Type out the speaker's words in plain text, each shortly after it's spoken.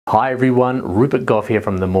Hi everyone, Rupert Gough here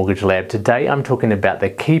from the Mortgage Lab. Today I'm talking about the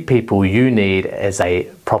key people you need as a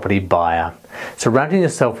property buyer. Surrounding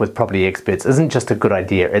yourself with property experts isn't just a good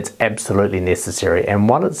idea, it's absolutely necessary. And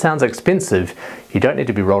while it sounds expensive, you don't need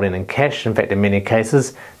to be rolling in cash. In fact, in many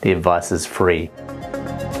cases, the advice is free.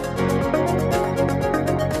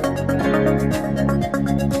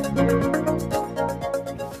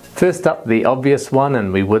 First up, the obvious one,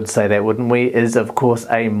 and we would say that, wouldn't we, is of course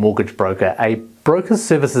a mortgage broker. A broker's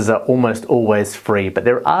services are almost always free, but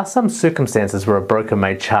there are some circumstances where a broker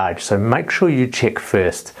may charge, so make sure you check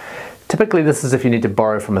first. Typically this is if you need to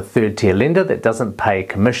borrow from a third-tier lender that doesn't pay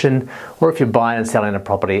commission, or if you're buying and selling a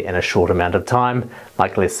property in a short amount of time,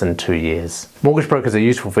 like less than 2 years. Mortgage brokers are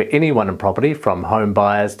useful for anyone in property, from home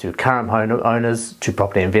buyers to current home owners to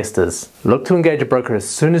property investors. Look to engage a broker as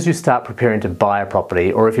soon as you start preparing to buy a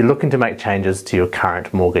property, or if you're looking to make changes to your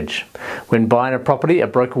current mortgage. When buying a property, a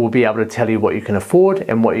broker will be able to tell you what you can afford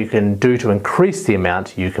and what you can do to increase the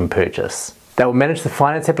amount you can purchase. They will manage the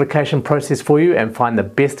finance application process for you and find the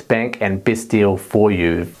best bank and best deal for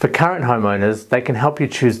you. For current homeowners, they can help you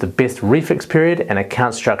choose the best refix period and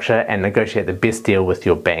account structure and negotiate the best deal with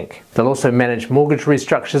your bank. They'll also manage mortgage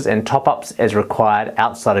restructures and top-ups as required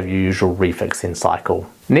outside of your usual refixing cycle.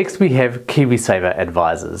 Next we have KiwiSaver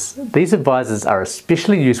advisors. These advisors are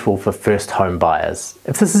especially useful for first home buyers.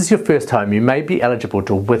 If this is your first home, you may be eligible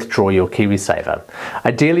to withdraw your KiwiSaver.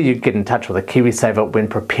 Ideally, you get in touch with a KiwiSaver when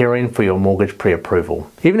preparing for your mortgage pre-approval.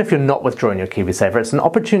 Even if you're not withdrawing your KiwiSaver, it's an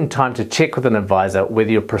opportune time to check with an advisor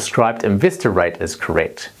whether your prescribed investor rate is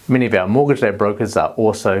correct. Many of our Mortgage Lab brokers are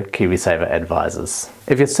also KiwiSaver advisors.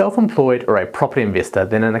 If you're self-employed or a property investor,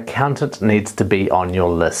 then an accountant needs to be on your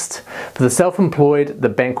list. For the self-employed, the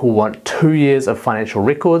bank will want 2 years of financial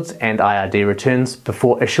records and IRD returns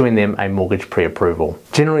before issuing them a mortgage pre-approval.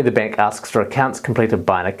 Generally, the bank asks for accounts completed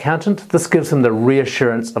by an accountant. This gives them the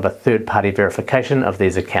reassurance of a third-party verification of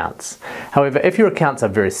these accounts. However, if your accounts are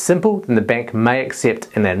very simple, then the bank may accept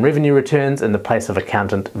inland revenue returns in the place of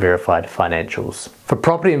accountant-verified financials. For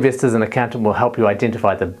property investors, an accountant will help you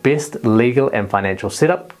identify the best legal and financial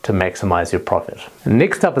setup to maximize your profit.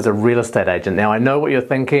 Next up is a real estate agent. Now I know what you're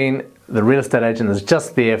thinking, the real estate agent is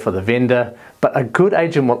just there for the vendor, but a good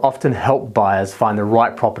agent will often help buyers find the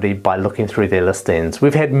right property by looking through their listings.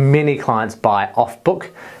 We've had many clients buy off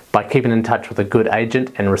book by keeping in touch with a good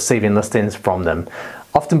agent and receiving listings from them,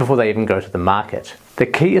 often before they even go to the market. The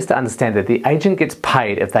key is to understand that the agent gets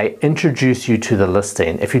paid if they introduce you to the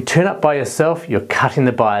listing. If you turn up by yourself, you're cutting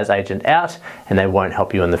the buyer's agent out and they won't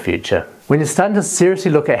help you in the future. When you're starting to seriously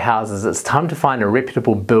look at houses, it's time to find a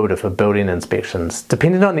reputable builder for building inspections.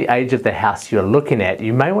 Depending on the age of the house you're looking at,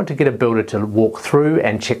 you may want to get a builder to walk through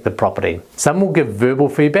and check the property. Some will give verbal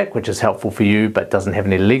feedback, which is helpful for you but doesn't have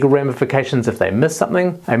any legal ramifications if they miss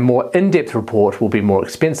something. A more in-depth report will be more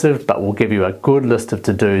expensive but will give you a good list of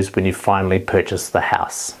to-dos when you finally purchase the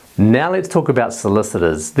house. Now let's talk about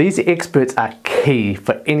solicitors. These experts are key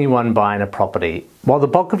for anyone buying a property. While the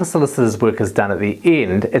bulk of a solicitor's work is done at the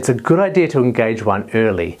end, it's a good idea to engage one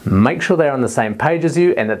early. Make sure they're on the same page as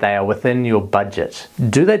you and that they are within your budget.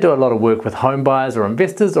 Do they do a lot of work with home buyers or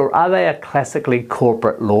investors, or are they a classically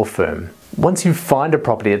corporate law firm? Once you find a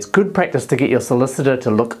property, it's good practice to get your solicitor to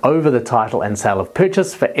look over the title and sale of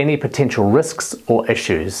purchase for any potential risks or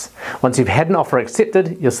issues. Once you've had an offer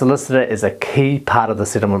accepted, your solicitor is a key part of the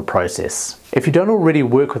settlement process. If you don't already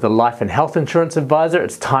work with a life and health insurance advisor,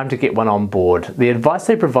 it's time to get one on board. The advice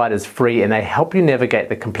they provide is free and they help you navigate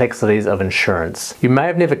the complexities of insurance. You may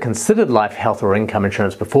have never considered life, health or income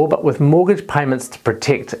insurance before, but with mortgage payments to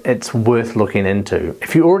protect, it's worth looking into.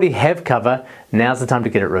 If you already have cover, now's the time to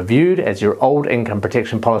get it reviewed, as your old income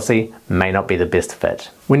protection policy may not be the best fit.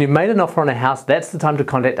 When you've made an offer on a house, that's the time to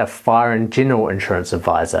contact a fire and general insurance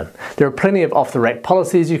advisor. There are plenty of off-the-rack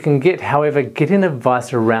policies you can get, however, getting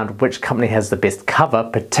advice around which company has the best cover,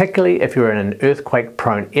 particularly if you're in an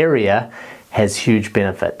earthquake-prone area, has huge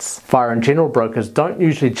benefits. Fire and general brokers don't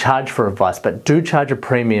usually charge for advice, but do charge a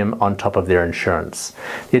premium on top of their insurance.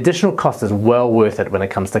 The additional cost is well worth it when it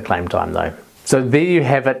comes to claim time though. So there you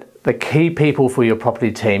have it, the key people for your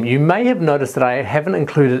property team. You may have noticed that I haven't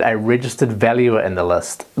included a registered valuer in the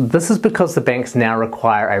list. This is because the banks now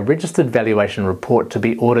require a registered valuation report to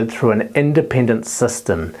be ordered through an independent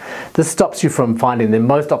system. This stops you from finding the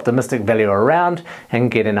most optimistic valuer around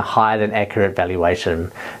and getting a higher than accurate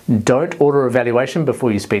valuation. Don't order a valuation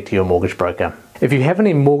before you speak to your mortgage broker. If you have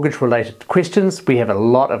any mortgage related questions, we have a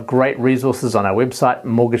lot of great resources on our website,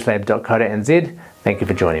 mortgagelab.co.nz. Thank you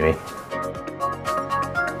for joining me.